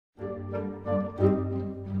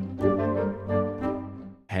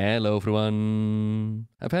Hello everyone!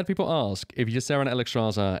 I've had people ask if Ysera and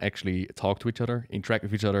Alexstrasza actually talk to each other, interact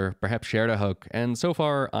with each other, perhaps share their hug, and so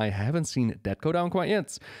far I haven't seen that go down quite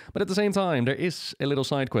yet. But at the same time, there is a little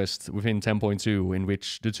side quest within 10.2 in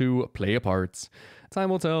which the two play a part.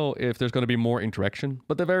 Time will tell if there's going to be more interaction,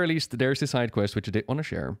 but at the very least there's the side quest which I did want to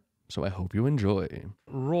share. So I hope you enjoy.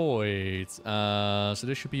 Right, so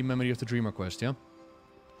this should be Memory of the Dreamer quest, yeah?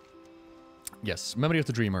 Yes, Memory of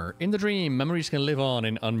the Dreamer. In the dream, memories can live on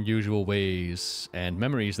in unusual ways, and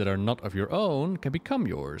memories that are not of your own can become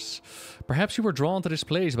yours. Perhaps you were drawn to this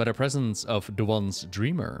place by the presence of the once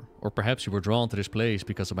dreamer, or perhaps you were drawn to this place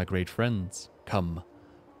because of my great friends. Come,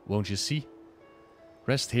 won't you see?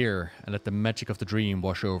 Rest here and let the magic of the dream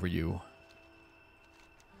wash over you.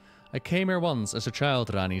 I came here once as a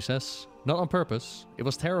child, Rani says. Not on purpose. It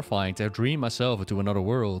was terrifying to have dreamed myself into another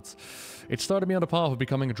world. It started me on the path of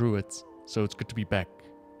becoming a druid. So it's good to be back,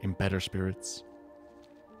 in better spirits.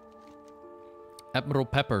 Admiral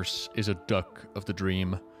Peppers is a duck of the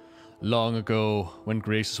dream. Long ago, when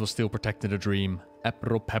Graces was still protecting the dream,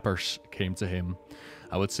 Admiral Peppers came to him.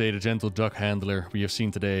 I would say the gentle duck handler we have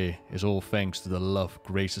seen today is all thanks to the love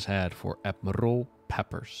Graces had for Admiral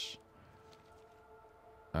Peppers.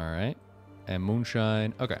 Alright. And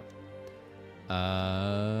Moonshine. Okay.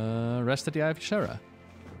 Rest at the Eye of Ysera.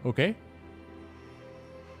 Okay.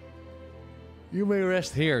 You may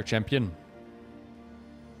rest here, champion.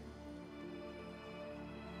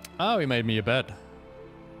 Oh, he made me a bed.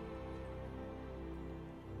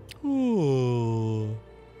 Ooh.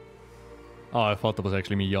 Oh, I thought that was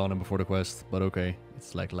actually me yawning before the quest, but okay.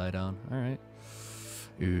 It's like lie down. Alright.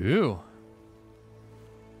 Ooh.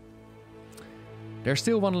 There's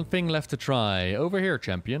still one thing left to try. Over here,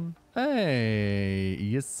 champion. Hey,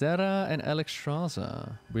 Ysera and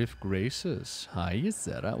Alexstrasza with Graces. Hi,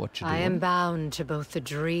 Ysera. What you doing? I am bound to both the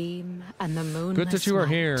dream and the moonless Good that you are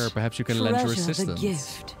night. here. Perhaps you can lend your assistance. The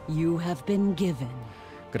gift you have been given.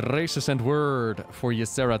 Graces sent word for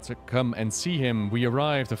Ysera to come and see him. We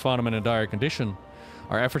arrived and found him in a dire condition.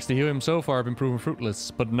 Our efforts to heal him so far have been proven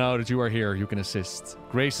fruitless, but now that you are here, you can assist.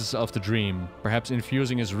 Graces of the dream. Perhaps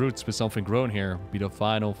infusing his roots with something grown here will be the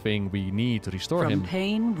final thing we need to restore him. From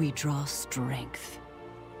pain, we draw strength.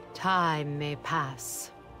 Time may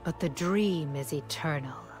pass, but the dream is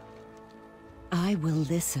eternal. I will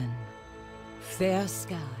listen. Fair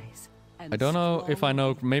skies. And I don't know if I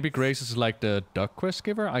know. strong Maybe Graces is like the duck quest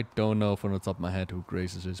giver. I don't know from the top of my head who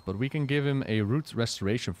Graces is, but we can give him a root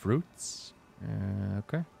restoration fruits.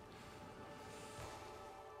 Okay.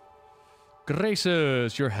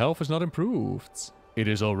 Graces, your health is not improved. It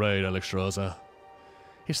is alright, Alexstrasza.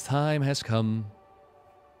 His time has come.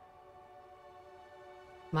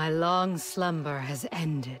 My long slumber has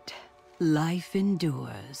ended. life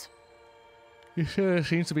endures. Ysera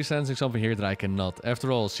seems to be sensing something here that I cannot. After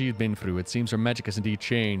all, she had been through. It seems her magic has indeed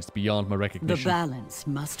changed beyond my The recognition. balance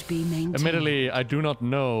must be maintained. Admittedly, I do not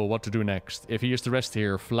know what to do next. If he is to rest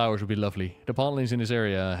here, flowers would be lovely. The pondlings in this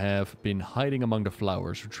area have been hiding among the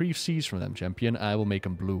flowers. Retrieve seeds from them, champion. I will make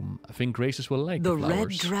them bloom. I think Graces will like the The red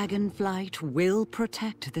flowers. dragonflight will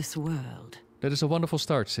protect this world. That is a wonderful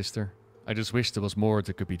start, sister. I just wish there was more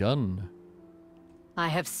that could be done. I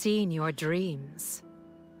have seen your dreams.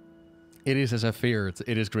 It is as I feared.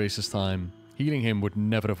 It is Grace's time. Healing him would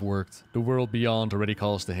never have worked. The world beyond already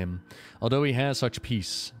calls to him. Although he has such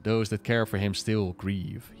peace, those that care for him still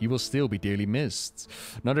grieve. He will still be dearly missed.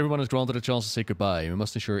 Not everyone is granted a chance to say goodbye. We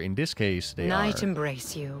must ensure in this case they Night are.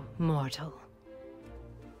 embrace you, mortal.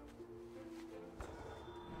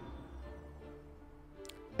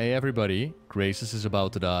 Hey everybody, Graces is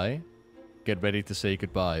about to die. Get ready to say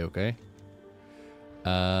goodbye, okay?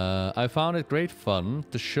 I found it great fun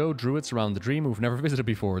to show druids around the dream who've never visited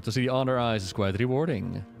before. To see on their eyes is quite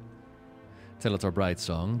rewarding. Tell it our bright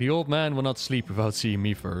song. The old man will not sleep without seeing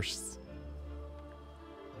me first.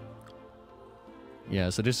 Yeah,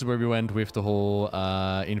 so this is where we went with the whole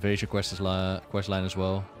invasion quest line as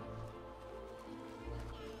well.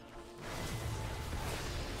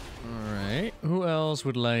 Alright, who else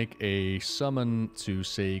would like a summon to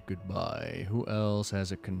say goodbye? Who else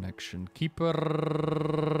has a connection? Keeper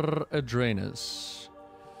Adranus.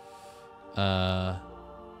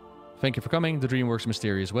 Thank you for coming. The dream works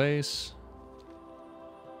mysterious ways.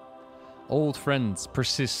 Old friends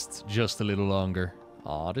persist just a little longer.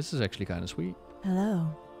 Aw, this is actually kind of sweet. Hello.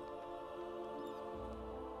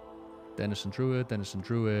 Denizen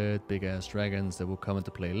Druid, big ass dragons that will come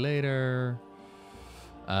into play later.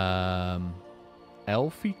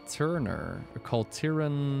 Elfie Turner, a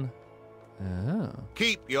Kaltiran.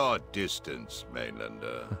 Keep your distance,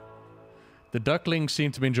 Mainlander. The ducklings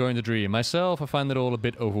seem to be enjoying the dream. Myself, I find it all a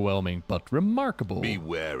bit overwhelming, but remarkable. Be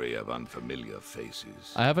wary of unfamiliar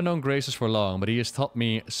faces. I haven't known Graces for long, but he has taught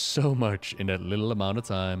me so much in that little amount of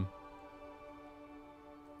time.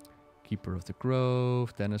 Keeper of the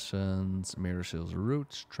Grove, denizens, mirror seals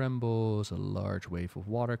roots, trembles, a large wave of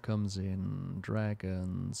water comes in,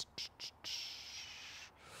 dragons.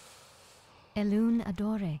 Elun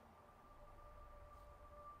Adore.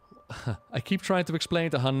 I keep trying to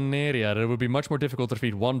explain to Haneria that it would be much more difficult to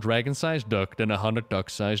defeat one dragon-sized duck than 100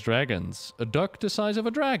 duck-sized dragons. A duck the size of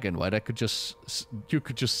a dragon, why that could just... You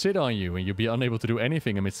could just sit on you and you'd be unable to do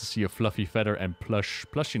anything amidst the sea of fluffy feather and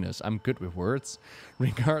plushiness. I'm good with words.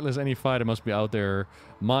 Regardless, any fighter must be out there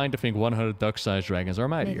mind to think 100 duck-sized dragons are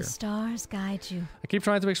May mightier. the stars guide you. I keep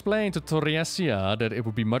trying to explain to Toriasia that it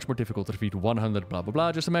would be much more difficult to defeat 100 blah blah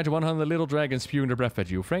blah. Just imagine 100 little dragons spewing their breath at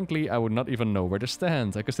you. Frankly, I would not even know where to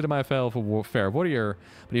stand. I consider myself a fair warrior,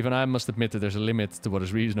 but even I must admit that there's a limit to what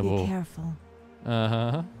is reasonable. Be careful.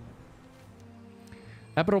 Uh-huh.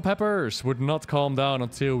 April Peppers would not calm down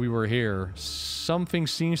until we were here. Something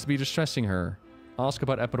seems to be distressing her. Ask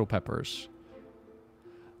about April Peppers.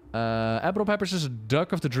 April Peppers is a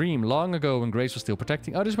duck of the dream long ago when Grace was still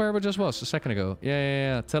protecting... Oh, this is where it just was a second ago.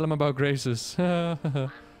 Yeah. Tell him about Grace's.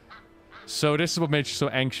 So this is what made you so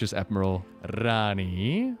anxious, Admiral.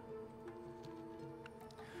 Rani.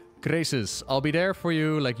 Graces, I'll be there for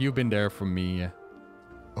you like you've been there for me.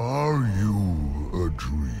 Are you a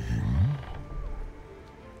dream?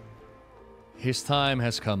 His time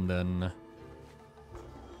has come then.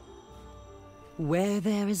 Where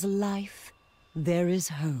there is life, there is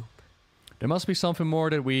hope. There must be something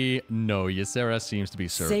more that we know. Ysera seems to be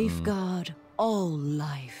certain. Safeguard all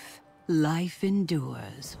life. Life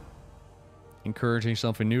endures. Encouraging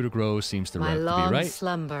something new to grow seems to be My long right.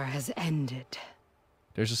 slumber has ended.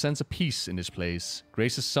 There's a sense of peace in this place.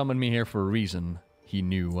 Grace has summoned me here for a reason. He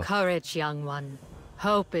knew. Courage, young one.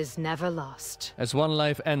 Hope is never lost. As one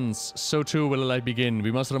life ends, so too will a life begin.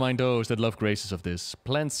 We must remind those that love Graces of this.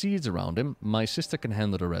 Plant seeds around him. My sister can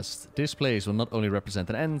handle the rest. This place will not only represent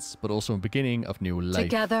an end, but also a beginning of new life.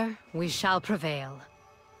 Together, we shall prevail.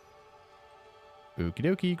 Okie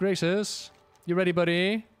dokie, Graces. You ready,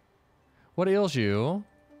 buddy? What ails you?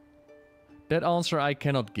 That answer I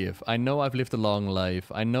cannot give. I know I've lived a long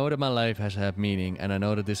life. I know that my life has had meaning, and I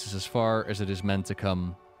know that this is as far as it is meant to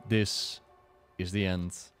come. This is the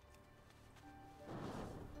end.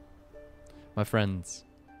 My friends,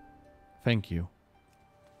 thank you.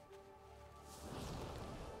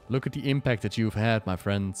 Look at the impact that you've had, my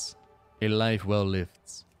friends. A life well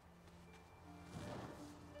lived.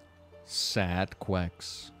 Sad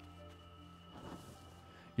quacks.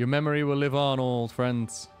 Your memory will live on, old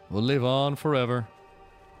friends. Will live on forever.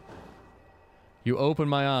 You open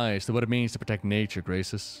my eyes to what it means to protect nature,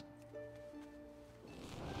 Graces.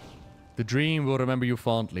 The dream will remember you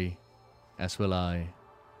fondly, as will I.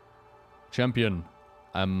 Champion,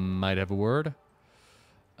 I might have a word.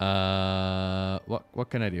 What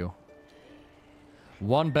can I do?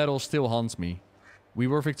 One battle still haunts me. We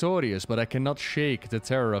were victorious, but I cannot shake the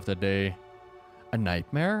terror of that day. A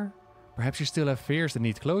nightmare? Perhaps you still have fears that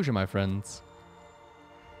need closure, my friends.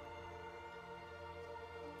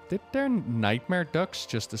 Did their nightmare ducks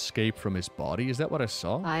just escape from his body? Is that what I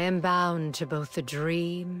saw? I am bound to both the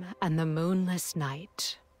dream and the moonless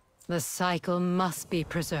night. The cycle must be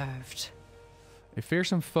preserved. A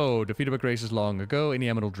fearsome foe defeated by Graces long ago in the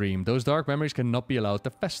Emerald Dream. Those dark memories cannot be allowed to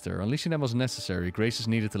fester. Unleashing them was necessary. Graces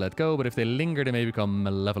needed to let go, but if they linger, they may become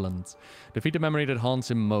malevolent. Defeat the memory that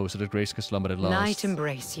haunts him most, so that Grace can slumber at last. Night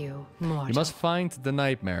embrace you, mortal. You must find the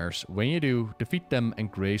nightmares. When you do, defeat them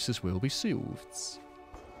and Graces will be soothed.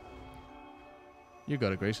 You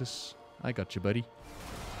got it, Graces. I got you, buddy.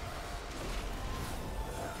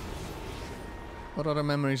 What other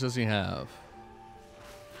memories does he have?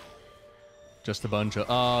 Just a bunch of...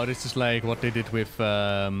 Oh, this is like what they did with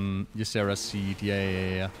Ysera Seed.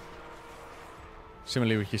 Yeah.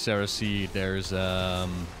 Similarly with Ysera Seed, there's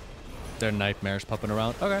their nightmares popping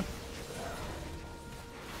around. Okay.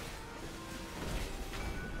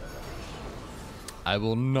 I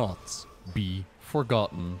will not be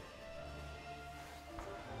forgotten.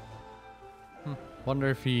 Wonder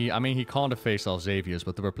if he... I mean, he can't have faced all Xaviers,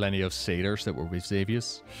 but there were plenty of satyrs that were with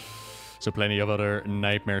Xaviers. So plenty of other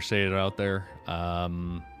nightmare satyr out there.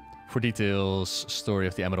 For details, story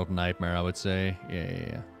of the Emerald Nightmare, I would say.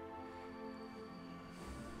 Yeah.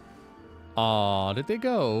 Aw, did they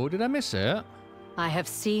go? Did I miss it? I have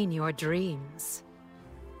seen your dreams.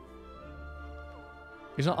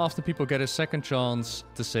 It's not often people get a second chance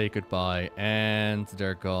to say goodbye, and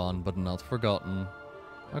they're gone, but not forgotten.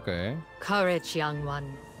 Okay. Courage, young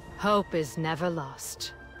one. Hope is never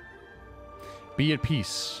lost. Be at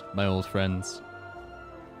peace, my old friends.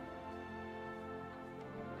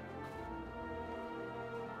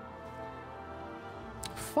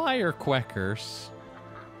 Firequackers.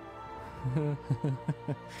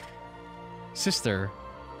 Sister,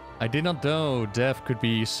 I did not know death could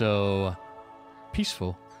be so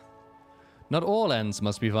peaceful. Not all ends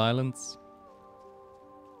must be violence.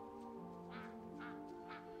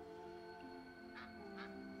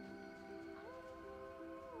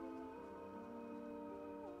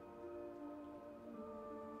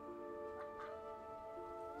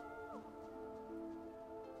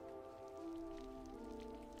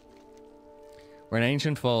 Where an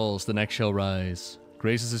ancient falls, the next shall rise.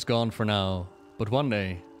 Graces is gone for now, but one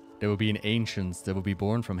day there will be an ancient that will be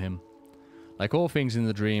born from him. Like all things in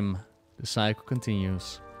the dream, the cycle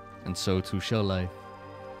continues, and so too shall life.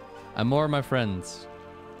 I'm more my friends,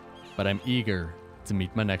 but I'm eager to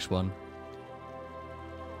meet my next one.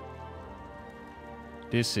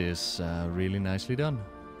 This is really nicely done.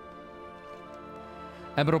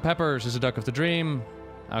 Admiral Peppers is a duck of the dream.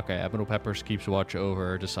 Okay, Admiral Peppers keeps watch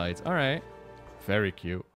over the site. Alright. Very cute.